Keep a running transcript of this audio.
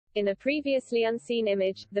In a previously unseen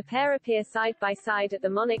image, the pair appear side by side at the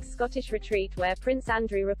monarch's Scottish retreat where Prince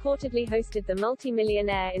Andrew reportedly hosted the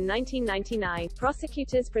multi-millionaire in 1999.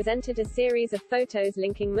 Prosecutors presented a series of photos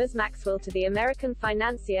linking Ms. Maxwell to the American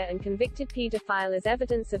financier and convicted pedophile as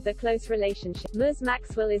evidence of the close relationship. Ms.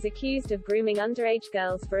 Maxwell is accused of grooming underage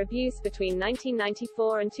girls for abuse between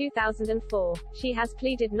 1994 and 2004. She has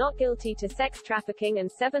pleaded not guilty to sex trafficking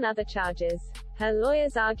and 7 other charges. Her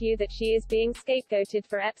lawyers argue that she is being scapegoated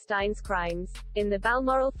for Epstein's crimes. In the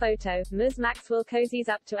Balmoral photo, Ms. Maxwell cozies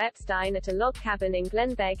up to Epstein at a log cabin in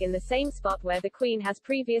Glenbeigh in the same spot where the Queen has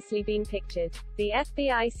previously been pictured. The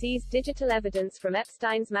FBI seized digital evidence from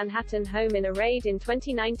Epstein's Manhattan home in a raid in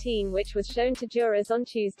 2019 which was shown to jurors on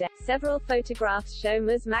Tuesday. Several photographs show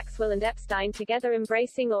Ms. Maxwell and Epstein together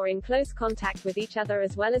embracing or in close contact with each other,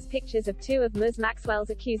 as well as pictures of 2 of Ms. Maxwell's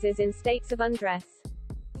accusers in states of undress.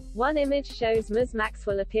 One image shows Ms.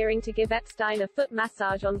 Maxwell appearing to give Epstein a foot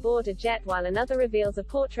massage on board a jet, while another reveals a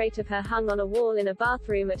portrait of her hung on a wall in a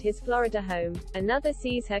bathroom at his Florida home. Another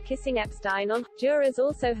sees her kissing Epstein on. Jurors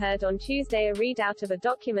also heard on Tuesday a readout of a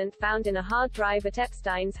document found in a hard drive at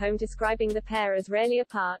Epstein's home describing the pair as rarely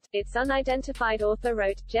apart. Its unidentified author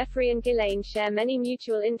wrote, "Jeffrey and Ghislaine share many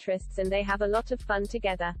mutual interests and they have a lot of fun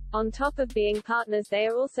together. On top of being partners, they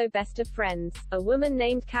are also best of friends." A woman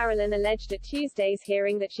named Carolyn alleged at Tuesday's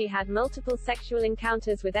hearing that she had multiple sexual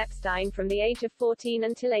encounters with Epstein from the age of 14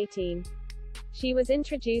 until 18. She was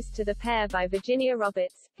introduced to the pair by Virginia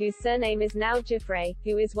Roberts, whose surname is now Giuffre,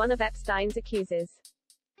 who is one of Epstein's accusers.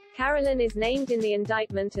 Carolyn is named in the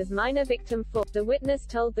indictment as minor victim 4. The witness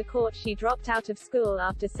told the court she dropped out of school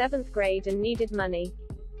after 7th grade and needed money.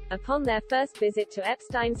 Upon their first visit to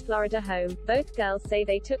Epstein's Florida home, both girls say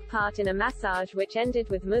they took part in a massage which ended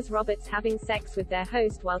with Ms. Roberts having sex with their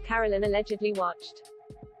host while Carolyn allegedly watched.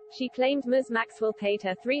 She claimed Ms. Maxwell paid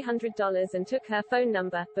her $300 and took her phone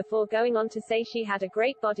number, before going on to say she had a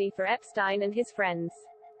great body for Epstein and his friends.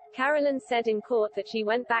 Carolyn said in court that she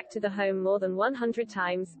went back to the home more than 100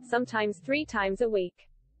 times, sometimes 3 times a week.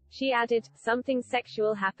 She added, "Something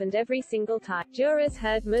sexual happened every single time." Jurors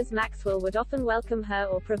heard Ms. Maxwell would often welcome her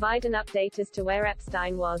or provide an update as to where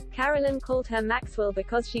Epstein was. Carolyn called her Maxwell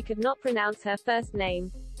because she could not pronounce her first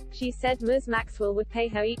name. She said Ms. Maxwell would pay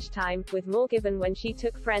her each time, with more given when she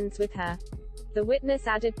took friends with her. The witness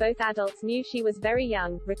added both adults knew she was very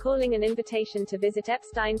young, recalling an invitation to visit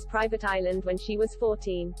Epstein's private island when she was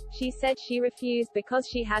 14. She said she refused because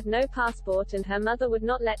she had no passport and her mother would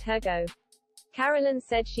not let her go. Carolyn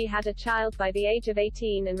said she had a child by the age of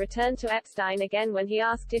 18 and returned to Epstein again when he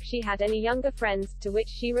asked if she had any younger friends, to which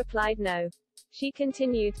she replied no. She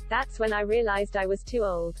continued, "That's when I realized I was too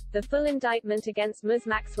old." The full indictment against Ms.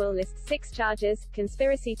 Maxwell lists 6 charges: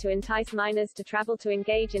 conspiracy to entice minors to travel to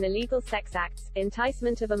engage in illegal sex acts,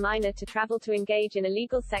 enticement of a minor to travel to engage in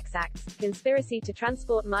illegal sex acts, conspiracy to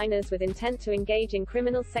transport minors with intent to engage in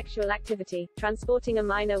criminal sexual activity, transporting a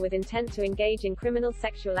minor with intent to engage in criminal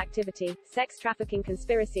sexual activity, sex trafficking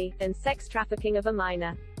conspiracy, and sex trafficking of a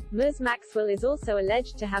minor. Ms. Maxwell is also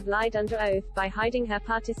alleged to have lied under oath by hiding her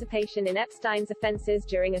participation in Epstein's offenses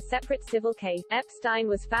during a separate civil case. Epstein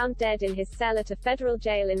was found dead in his cell at a federal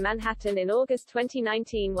jail in Manhattan in August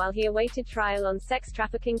 2019 while he awaited trial on sex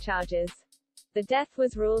trafficking charges. The death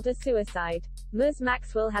was ruled a suicide. Ms.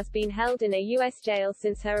 Maxwell has been held in a U.S. jail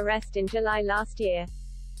since her arrest in July last year.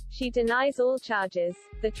 She denies all charges.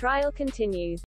 The trial continues.